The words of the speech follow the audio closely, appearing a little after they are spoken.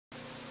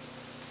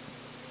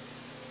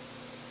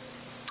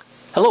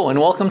Hello and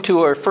welcome to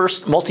our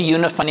first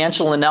multi-unit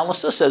financial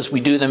analysis as we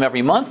do them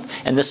every month,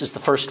 and this is the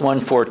first one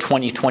for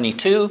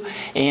 2022.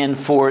 And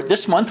for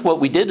this month what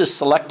we did is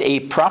select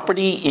a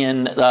property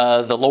in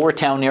the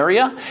Lowertown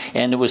area,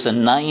 and it was a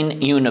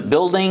 9-unit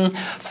building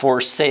for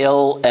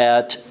sale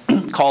at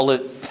call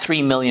it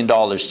 $3 million,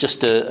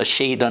 just a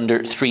shade under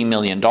 $3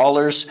 million.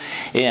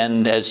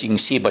 And as you can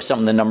see by some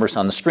of the numbers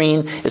on the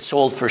screen, it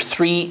sold for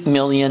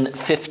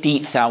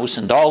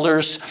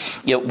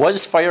 $3,050,000. It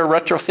was fire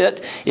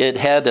retrofit. It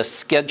had a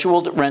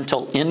scheduled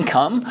rental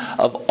income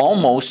of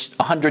almost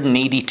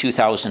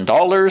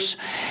 $182,000,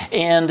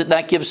 and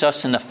that gives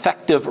us an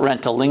effective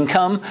rental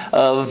income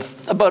of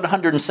about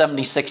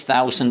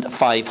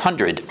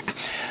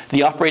 $176,500.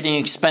 The operating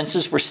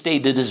expenses were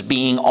stated as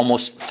being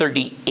almost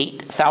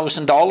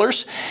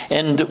 $38,000,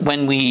 and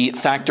when we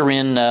factor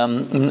in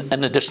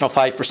an additional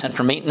 5%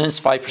 for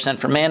maintenance, 5%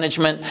 for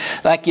management,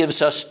 that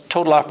gives us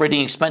total operating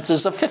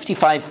expenses of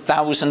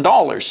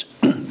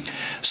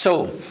 $55,000.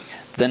 So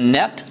the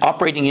net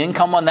operating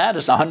income on that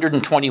is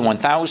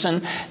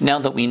 $121,000. Now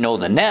that we know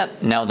the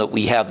net, now that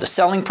we have the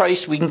selling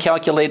price, we can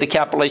calculate a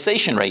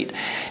capitalization rate.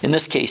 In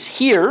this case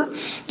here,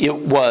 it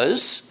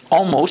was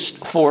almost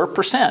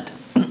 4%.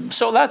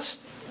 So that's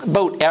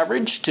about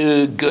average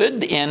to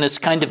good, and it's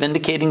kind of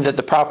indicating that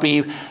the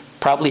property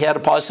probably had a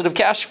positive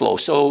cash flow.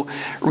 So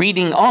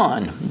reading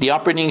on, the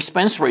operating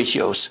expense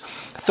ratios,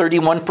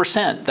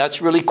 31%.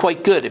 That's really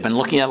quite good. I've been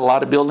looking at a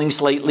lot of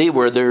buildings lately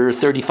where they're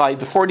 35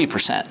 to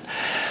 40%.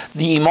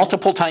 The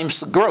multiple times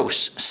the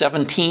gross,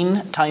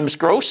 17 times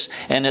gross,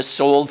 and it's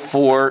sold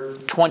for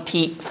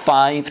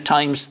 25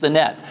 times the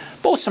net.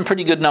 Both some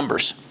pretty good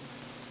numbers.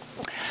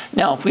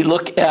 Now, if we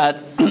look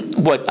at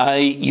what I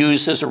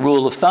use as a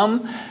rule of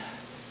thumb,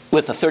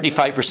 with a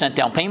 35%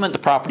 down payment, the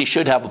property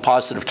should have a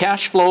positive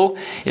cash flow.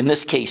 In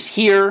this case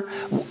here,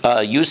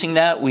 using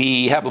that,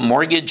 we have a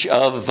mortgage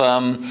of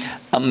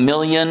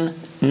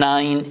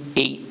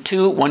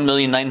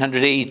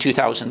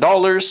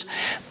 $1,982,000.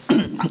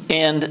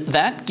 And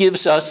that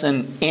gives us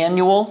an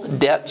annual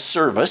debt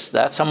service,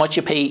 that's how much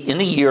you pay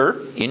in a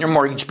year in your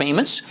mortgage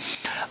payments,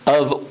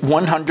 of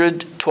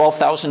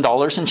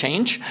 $112,000 and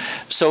change.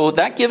 So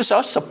that gives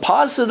us a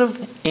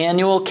positive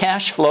annual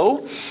cash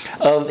flow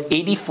of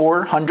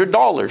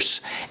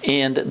 $8,400.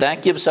 And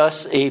that gives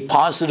us a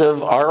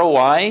positive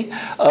ROI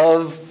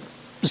of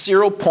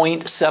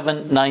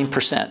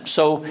 0.79%.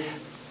 So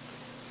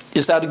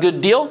is that a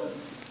good deal?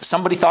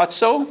 Somebody thought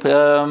so.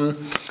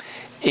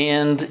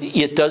 And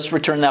it does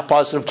return that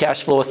positive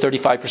cash flow of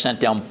 35%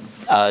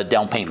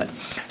 down payment.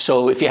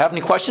 So if you have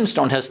any questions,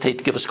 don't hesitate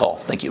to give us a call.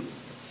 Thank you.